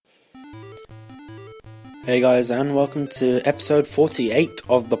Hey guys, and welcome to episode 48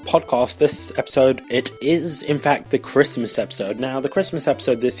 of the podcast. This episode, it is in fact the Christmas episode. Now, the Christmas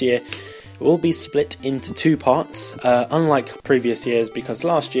episode this year will be split into two parts, unlike previous years, because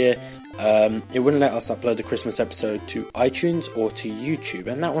last year it wouldn't let us upload the Christmas episode to iTunes or to YouTube,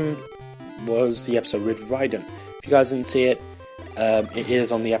 and that one was the episode with Raiden. If you guys didn't see it, it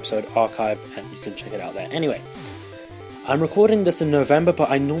is on the episode archive, and you can check it out there. Anyway, I'm recording this in November,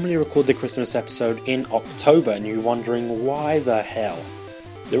 but I normally record the Christmas episode in October, and you're wondering why the hell?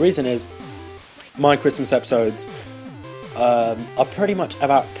 The reason is, my Christmas episodes are pretty much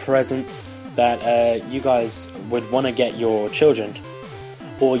about presents that you guys would want to get your children,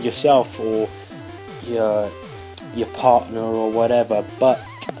 or yourself, or your partner, or whatever. But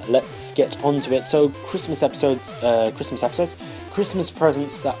let's get onto it. So, Christmas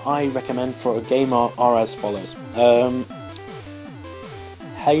presents that I recommend for a gamer are as follows.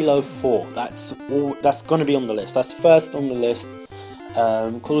 Halo 4, that's going to be on the list. That's first on the list.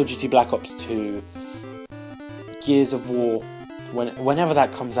 Call of Duty Black Ops 2, Gears of War, whenever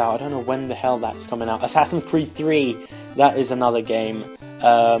that comes out. I don't know when the hell that's coming out. Assassin's Creed 3, that is another game.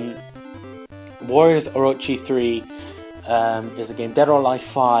 Warriors Orochi 3 is a game. Dead or Alive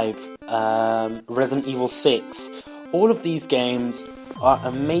 5, Resident Evil 6. All of these games are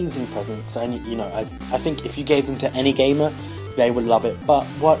amazing presents, and I think if you gave them to any gamer, they would love it. But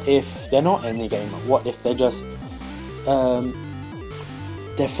what if they're not any gamer? What if they're just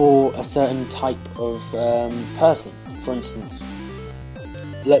they're for a certain type of person? For instance,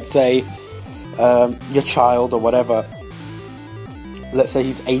 let's say your child or whatever. Let's say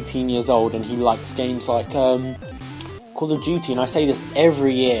he's 18 years old and he likes games like Call of Duty, and I say this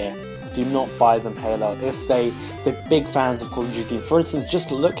every year. Do not buy them Halo if they're big fans of Call of Duty. For instance, just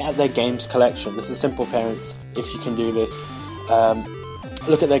look at their games collection. This is simple, parents, if you can do this.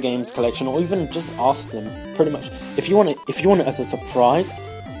 Look at their games collection, or even just ask them. Pretty much, if you want it as a surprise,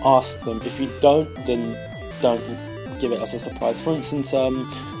 ask them. If you don't, then don't give it as a surprise. For instance,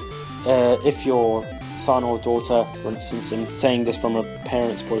 if your son or daughter, for instance, I'm saying this from a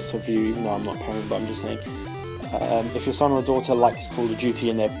parent's point of view, even though I'm not a parent, but I'm just saying. If your son or daughter likes Call of Duty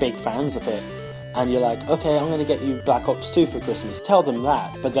and they're big fans of it, and you're like, okay, I'm going to get you Black Ops 2 for Christmas, tell them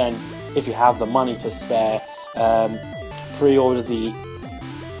that. But then, if you have the money to spare, pre-order the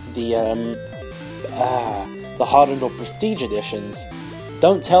hardened or prestige editions.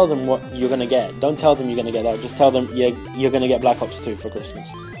 Don't tell them what you're going to get. Don't tell them you're going to get that. Just tell them you're going to get Black Ops 2 for Christmas.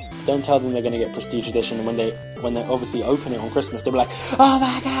 Don't tell them they're going to get prestige edition, and when they obviously open it on Christmas, they'll be like, oh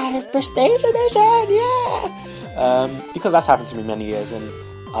my god, it's prestige edition, yeah! Because that's happened to me many years, and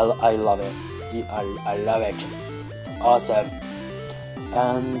I love it. I love it. It's awesome.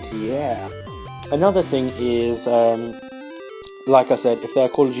 And yeah. Another thing is, like I said, if they're a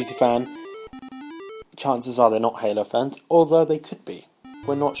Call of Duty fan, chances are they're not Halo fans, although they could be.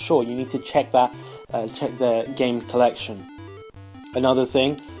 We're not sure. You need to check that, check their game collection. Another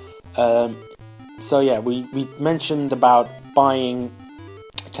thing, so yeah, we mentioned about buying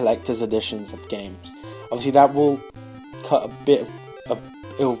collector's editions of games. Obviously, that will cut a bit of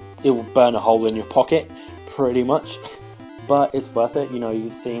it will burn a hole in your pocket, pretty much. But it's worth it. You're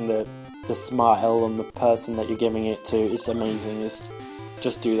seeing the smile on the person that you're giving it to. It's amazing.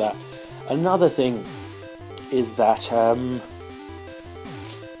 Just do that. Another thing is that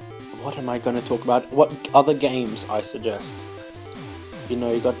what am I going to talk about? What other games I suggest?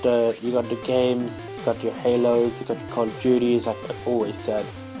 You got the games, you got your Halos, you got your Call of Duties, like I've always said.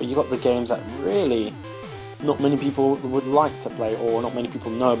 But you got the games that really not many people would like to play, or not many people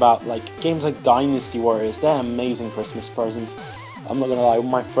know about, like games like Dynasty Warriors. They're amazing Christmas presents. I'm not gonna lie,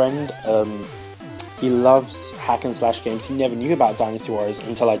 my friend, he loves hack and slash games. He never knew about Dynasty Warriors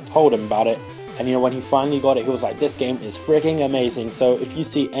until I told him about it. And when he finally got it, he was like, this game is freaking amazing. So if you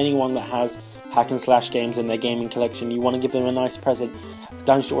see anyone that has hack and slash games in their gaming collection, you want to give them a nice present,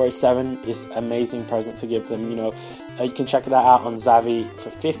 Dynasty Warriors 7 is an amazing present to give them. You can check that out on Zavvi for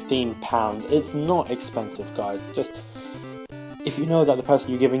 £15. It's not expensive, guys. Just, if you know that the person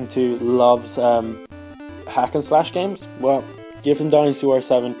you're giving to loves hack and slash games, well, give them Dynasty Warriors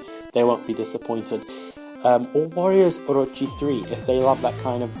 7, they won't be disappointed. Or Warriors Orochi 3, if they love that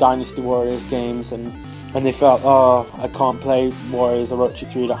kind of Dynasty Warriors games, and they felt, I can't play Warriors Orochi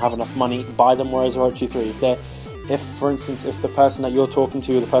 3, don't have enough money, buy them Warriors Orochi 3. If, for instance, if the person that you're talking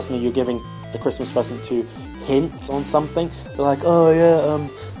to, the person that you're giving a Christmas present to, hints on something, they're like, oh yeah,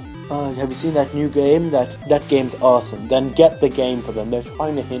 have you seen that new game? That game's awesome. Then get the game for them. They're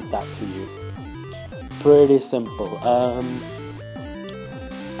trying to hint that to you. Pretty simple.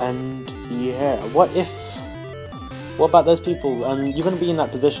 And yeah, what about those people, and you're going to be in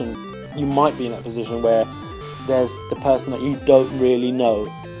that position you might be in that position where there's the person that you don't really know,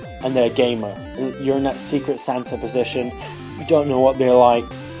 and they're a gamer. And you're in that secret Santa position. You don't know what they're like,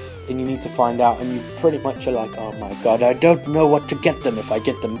 and you need to find out. And you pretty much are like, oh my god, I don't know what to get them. If I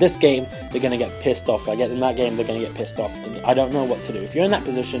get them this game, they're gonna get pissed off. If I get them that game, they're gonna get pissed off. And I don't know what to do. If you're in that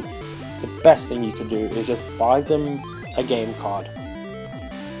position, the best thing you can do is just buy them a game card.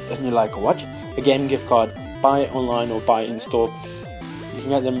 And you're like, what? A game gift card. Buy it online or buy it in store. You can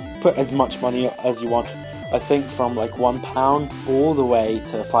get them, put as much money as you want. I think from like £1 all the way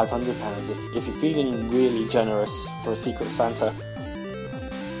to £500 if you're feeling really generous for a Secret Santa.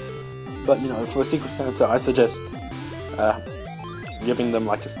 But for a Secret Santa, I suggest giving them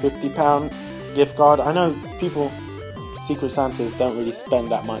like a £50 gift card. I know Secret Santas don't really spend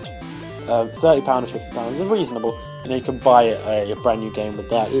that much. £30 or £50 is reasonable. You can buy a brand new game with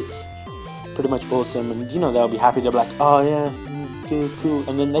that. It's pretty much awesome, and they'll be happy. They'll be like, oh yeah, good, cool,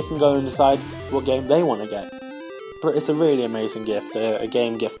 and then they can go and decide what game they want to get. But it's a really amazing gift, a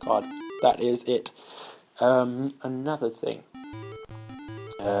game gift card. That is it. Another thing.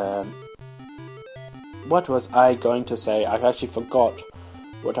 What was I going to say? I actually forgot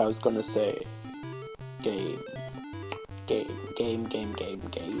what I was going to say. Game.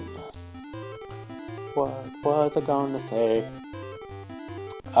 What was I going to say?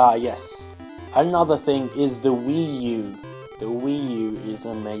 Yes. Another thing is the Wii U. The Wii U is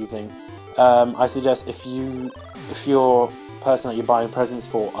amazing. I suggest if you're a person that you're buying presents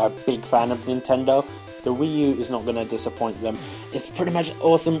for are a big fan of Nintendo, the Wii U is not going to disappoint them. It's pretty much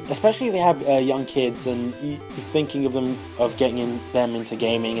awesome, especially if they have young kids and you're thinking of getting them into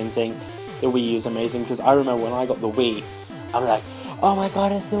gaming and things. The Wii U is amazing, because I remember when I got the Wii, I'm like, oh my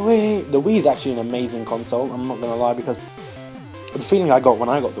god, it's the Wii! The Wii is actually an amazing console, I'm not going to lie, because the feeling I got when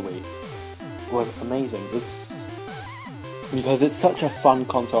I got the Wii was amazing. Because it's such a fun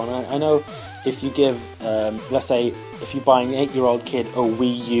console, and I know if you give, let's say, if you buy an 8-year-old kid a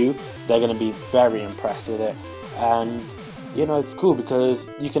Wii U, they're going to be very impressed with it. And, it's cool because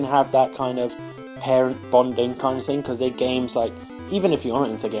you can have that kind of parent bonding kind of thing, because they're games like, even if you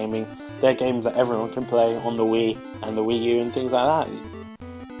aren't into gaming, they're games that everyone can play on the Wii and the Wii U and things like that.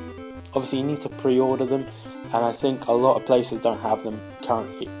 Obviously, you need to pre-order them, and I think a lot of places don't have them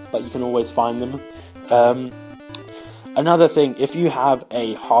currently, but you can always find them. Another thing, if you have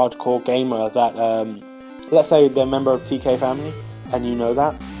a hardcore gamer that, let's say they're a member of TK Family, and you know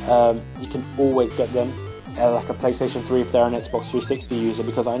that, you can always get them like a PlayStation 3 if they're an Xbox 360 user,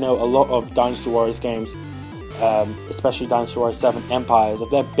 because I know a lot of Dynasty Warriors games, especially Dynasty Warriors 7 Empires, if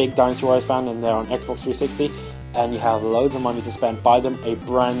they're a big Dynasty Warriors fan and they're on Xbox 360, and you have loads of money to spend, buy them a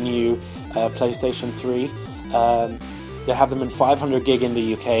brand new PlayStation 3. They have them in 500 gig in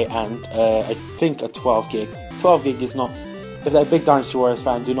the UK and I think a 12 gig. 12 gig is not, if they're a big Dynasty Warriors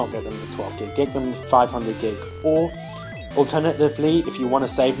fan, do not get them the 12 gig. Get them the 500 gig. Or alternatively, if you want to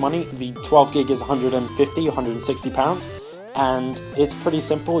save money, the 12 gig is 150, 160 pounds, and it's pretty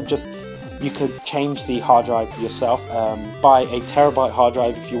simple. Just you could change the hard drive yourself. Buy a terabyte hard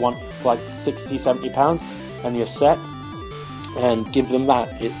drive if you want for like 60, 70 pounds, and you're set. And give them that.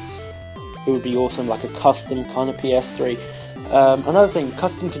 It would be awesome, like a custom kind of PS3. Another thing,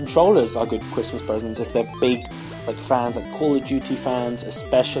 custom controllers are good Christmas presents if they're big, like fans, like Call of Duty fans,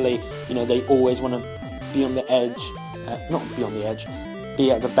 especially. They always want to be on the edge, not be on the edge,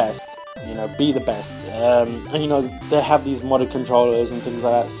 be at the best. Be the best. And they have these modded controllers and things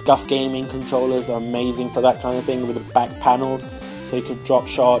like that. Scuff Gaming controllers are amazing for that kind of thing with the back panels, so you can drop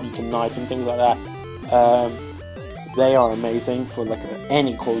shot, you can knife and things like that. They are amazing for like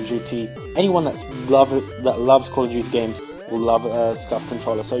any Call of Duty. Anyone that loves Call of Duty games will love a Scuff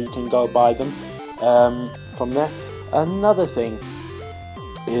controller, so you can go buy them from there. Another thing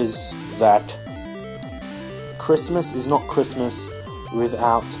is that Christmas is not Christmas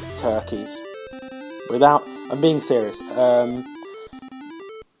without turkeys. I'm being serious.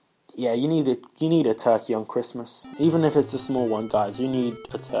 Yeah, you need a turkey on Christmas, even if it's a small one, guys. You need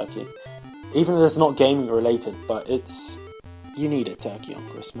a turkey. Even if it's not gaming related, but you need a turkey on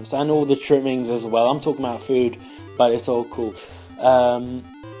Christmas, and all the trimmings as well. I'm talking about food, but it's all cool.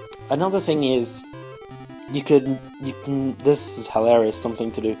 Another thing is, you can. This is hilarious. Something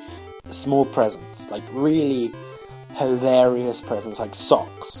to do. Small presents, like really hilarious presents, like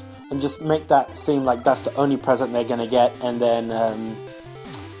socks, and just make that seem like that's the only present they're gonna get, and then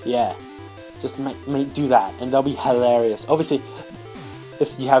just do that, and they'll be hilarious. Obviously,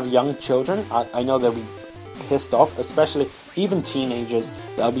 if you have young children, I know they'll be pissed off, especially even teenagers.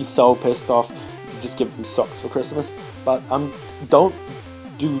 They'll be so pissed off. You just give them socks for Christmas, but don't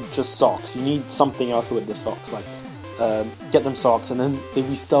do just socks. You need something else with the socks, like get them socks, and then they'd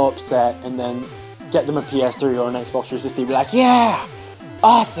be so upset, and then get them a PS3 or an Xbox 360, be like, yeah,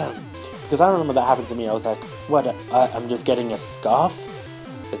 awesome. Because I remember that happened to me. I was like, what? I'm just getting a scarf?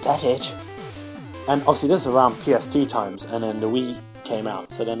 Is that it? And obviously this was around PS2 times, and then the Wii came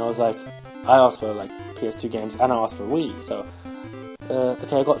out. So then I was like, I asked for like PS2 games, and I asked for Wii. So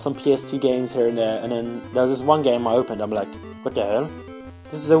okay, I got some PS2 games here and there, and then there was this one game I opened. I'm like, what the hell?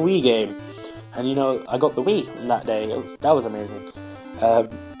 This is a Wii game. And you know, I got the Wii on that day. That was amazing.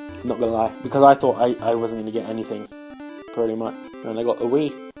 Not gonna lie, because I thought I wasn't gonna get anything, pretty much. And I got the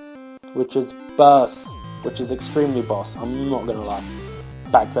Wii, which is boss, which is extremely boss. I'm not gonna lie.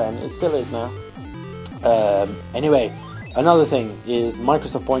 Back then, it still is now. Anyway, another thing is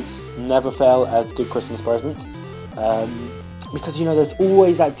Microsoft points never fail as good Christmas presents. Because you know, there's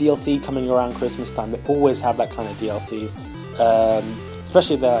always that DLC coming around Christmas time. They always have that kind of DLCs.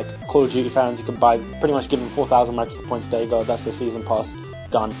 Especially if they're like Call of Duty fans, you can buy, pretty much give them 4,000 Microsoft points. There you go, that's the season pass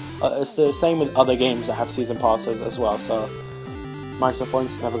done. It's the same with other games that have season passes as well. So Microsoft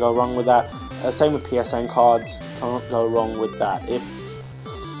points, never go wrong with that. Same with PSN cards, can't go wrong with that.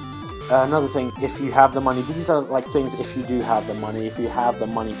 Another thing, if you have the money, these are like things if you do have the money, if you have the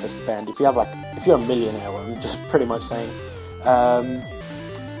money to spend, if you're a millionaire, I'm just pretty much saying,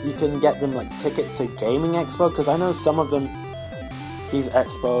 you can get them like tickets to Gaming Expo, because I know some of them, these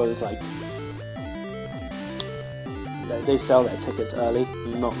expos, like, they sell their tickets early,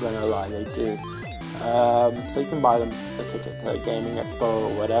 I'm not gonna lie, they do. So you can buy them a ticket to Gaming Expo or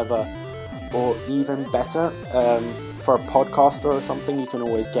whatever. Or even better, for a podcaster or something, you can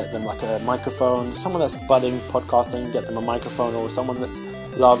always get them like a microphone. Someone that's budding podcasting, get them a microphone. Or someone that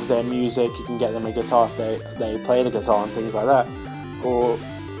loves their music, you can get them a guitar if they play the guitar and things like that. Or,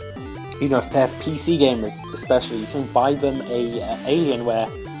 you know, if they're PC gamers especially, you can buy them a Alienware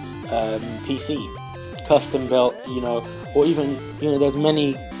PC, custom built, you know. Or even, you know, there's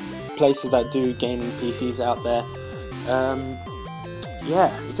many places that do gaming PCs out there.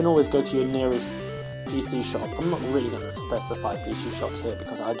 Yeah, you can always go to your nearest PC shop. I'm not really going to specify PC shops here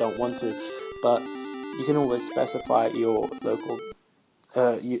because I don't want to, but you can always specify your local,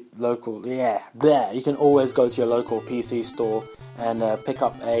 you can always go to your local PC store and pick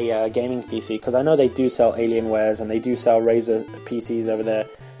up a gaming PC, because I know they do sell Alienwares and they do sell Razer PCs over there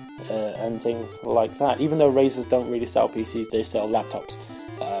and things like that. Even though Razers don't really sell PCs, they sell laptops.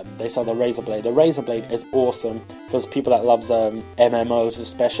 They sell the Razer Blade. The Razer Blade is awesome for people that loves MMOs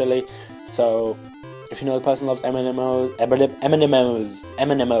especially. So if you know the person loves MMOs,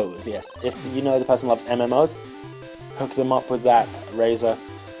 yes. If you know the person loves MMOs, hook them up with that Razer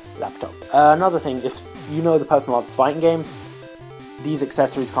laptop. Another thing, if you know the person loves fighting games, these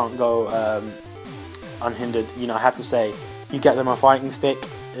accessories can't go unhindered. You know, I have to say, you get them a fighting stick,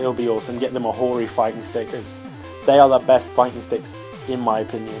 it'll be awesome. Get them a Hori fighting stick. They are the best fighting sticks, in my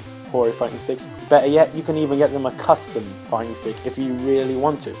opinion. Hori fighting sticks. Better yet, you can even get them a custom fighting stick if you really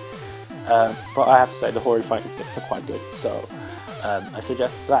want to. But I have to say, the Hori fighting sticks are quite good, so I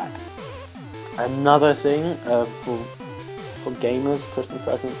suggest that. Another thing for gamers, Christmas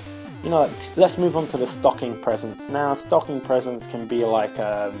presents, you know, let's move on to the stocking presents. Now, stocking presents can be like,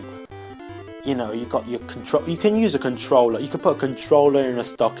 you know, you got your control. You can use a controller. You can put a controller in a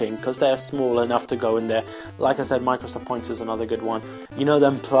stocking because they're small enough to go in there. Like I said, Microsoft Points is another good one. You know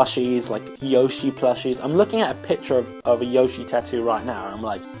them plushies, like Yoshi plushies. I'm looking at a picture of a Yoshi tattoo right now, and I'm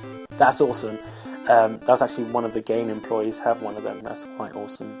like, that's awesome. That was actually one of the game employees have one of them. That's quite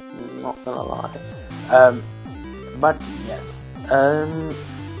awesome. Not gonna lie. But yes,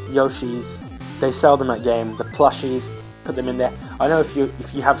 Yoshis. They sell them at game. The plushies. Put them in there. I know if you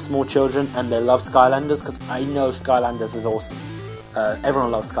have small children and they love Skylanders, because I know Skylanders is awesome. Everyone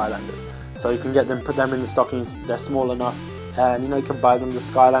loves Skylanders, so you can put them in the stockings. They're small enough, and you know, you can buy them the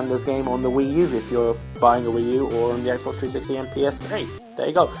Skylanders game on the Wii U if you're buying a Wii U, or on the Xbox 360 and PS3. There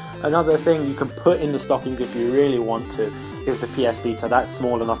you go. Another thing you can put in the stockings if you really want to is the PS Vita. That's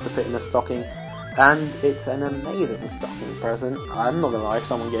small enough to fit in the stocking, and it's an amazing stocking present. I'm not gonna lie, if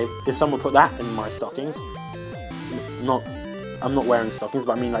someone put that in my stockings. I'm not wearing stockings,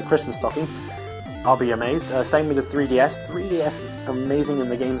 but I mean like Christmas stockings, I'll be amazed. Same with the 3DS. 3DS is amazing,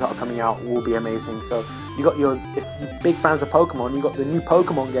 and the games that are coming out will be amazing. So if you're big fans of Pokemon, you got the new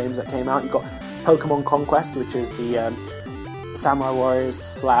Pokemon games that came out. You got Pokemon Conquest, which is the Samurai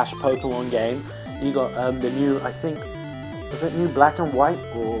Warriors / Pokemon game. You got the new, I think, was it new Black and White,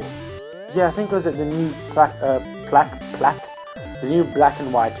 or yeah, I think the new the new Black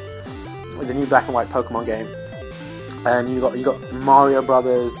and White Pokemon game. And you got Mario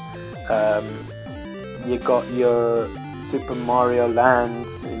Brothers, you got your Super Mario Land,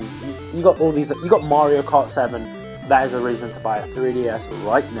 you got all these. You got Mario Kart 7, that is a reason to buy a 3DS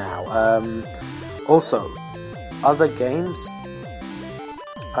right now. Also, other games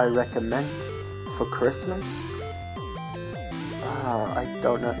I recommend for Christmas. I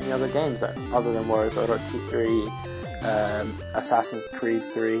don't know any other games other than Warriors Orochi 3, Assassin's Creed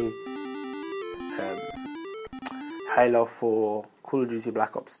 3, Halo 4, Call of Duty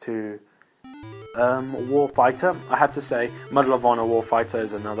Black Ops 2, Warfighter. I have to say, Medal of Honor Warfighter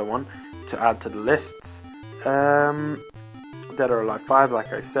is another one to add to the lists. Dead or Alive 5,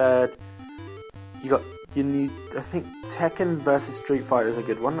 like I said. You need, I think Tekken vs Street Fighter is a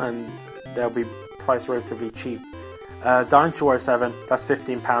good one, and they'll be priced relatively cheap. Dynasty Warriors 7, that's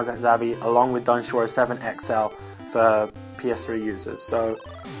 £15 at Zavvi, along with Dynasty Warriors 7 XL for PS3 users. So,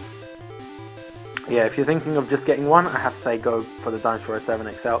 yeah, if you're thinking of just getting one, I have to say go for the Dynasty Warriors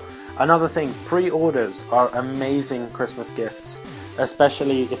 7 XL. Another thing, pre-orders are amazing Christmas gifts,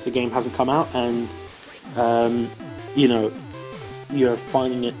 especially if the game hasn't come out and, you're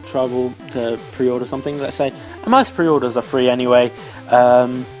finding it trouble to pre-order something, let's say. And most pre-orders are free anyway.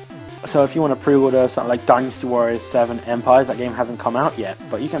 So if you want to pre-order something like Dynasty Warriors 7 Empires, that game hasn't come out yet,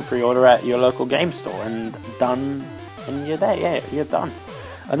 but you can pre-order at your local game store and you're there, yeah, you're done.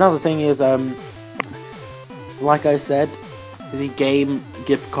 Another thing is, like I said, the game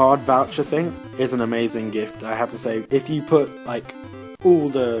gift card voucher thing is an amazing gift, I have to say. If you put like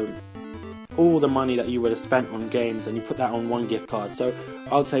all the money that you would have spent on games and you put that on one gift card, so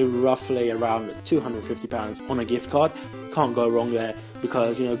I'll say roughly around £250 on a gift card, can't go wrong there,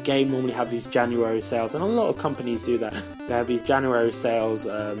 because Game normally have these January sales, and a lot of companies do that. They have these January sales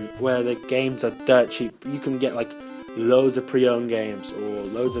where the games are dirt cheap. You can get like loads of pre-owned games or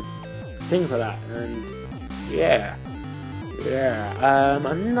loads of things like that, and yeah.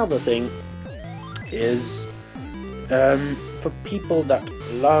 Another thing is for people that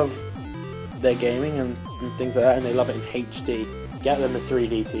love their gaming and things like that, and they love it in HD, get them a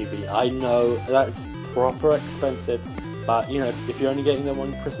 3D TV. I know that's proper expensive, but if you're only getting them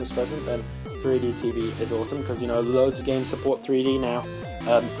one Christmas present, then 3D TV is awesome, because loads of games support 3D now.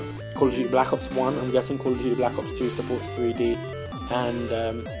 Call of Duty Black Ops 1, I'm guessing Call of Duty Black Ops 2 supports 3D, and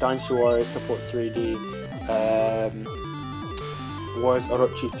Dynasty Warriors supports 3D. Warriors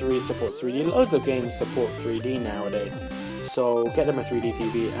Orochi 3 supports 3D. Loads of games support 3D nowadays, so get them a 3D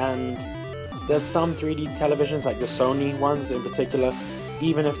TV. And there's some 3D televisions, like the Sony ones in particular,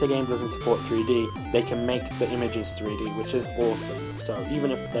 even if the game doesn't support 3D, they can make the images 3D, which is awesome. So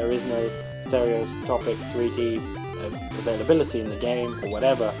even if there is no stereoscopic 3D availability in the game or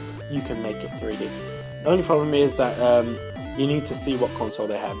whatever, you can make it 3D. The only problem is that you need to see what console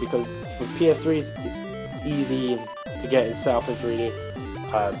they have, because for PS3s it's easy to get it set up in 3D.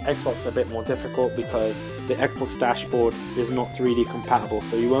 Xbox is a bit more difficult because the Xbox dashboard is not 3D compatible,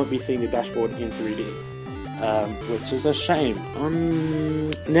 so you won't be seeing the dashboard in 3D, which is a shame.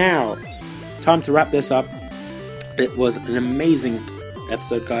 Now, time to wrap this up. It was an amazing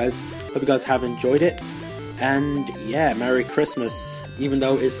episode, guys. Hope you guys have enjoyed it, and yeah, Merry Christmas. Even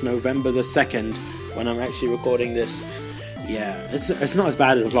though it's November the 2nd when I'm actually recording this, yeah, it's not as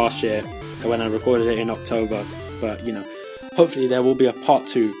bad as last year when I recorded it in October, but hopefully there will be a part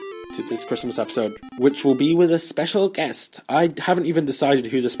 2 to this Christmas episode, which will be with a special guest. I haven't even decided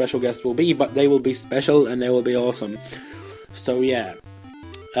who the special guest will be, but they will be special and they will be awesome. So yeah,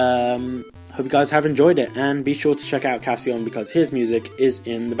 hope you guys have enjoyed it, and be sure to check out Cassion, because his music is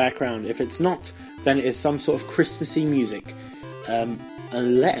in the background. If it's not, then it is some sort of Christmassy music,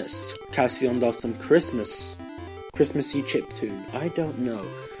 unless Cassion does some Christmassy chiptune. I don't know.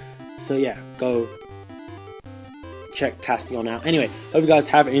 So yeah, go check Castion out. Anyway, hope you guys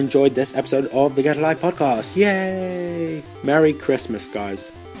have enjoyed this episode of the Get Alive podcast. Yay! Merry Christmas,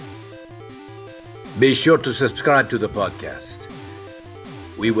 guys. Be sure to subscribe to the podcast.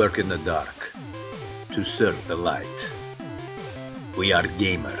 We work in the dark to serve the light. We are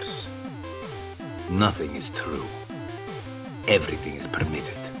gamers. Nothing is true. Everything is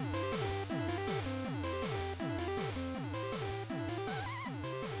permitted.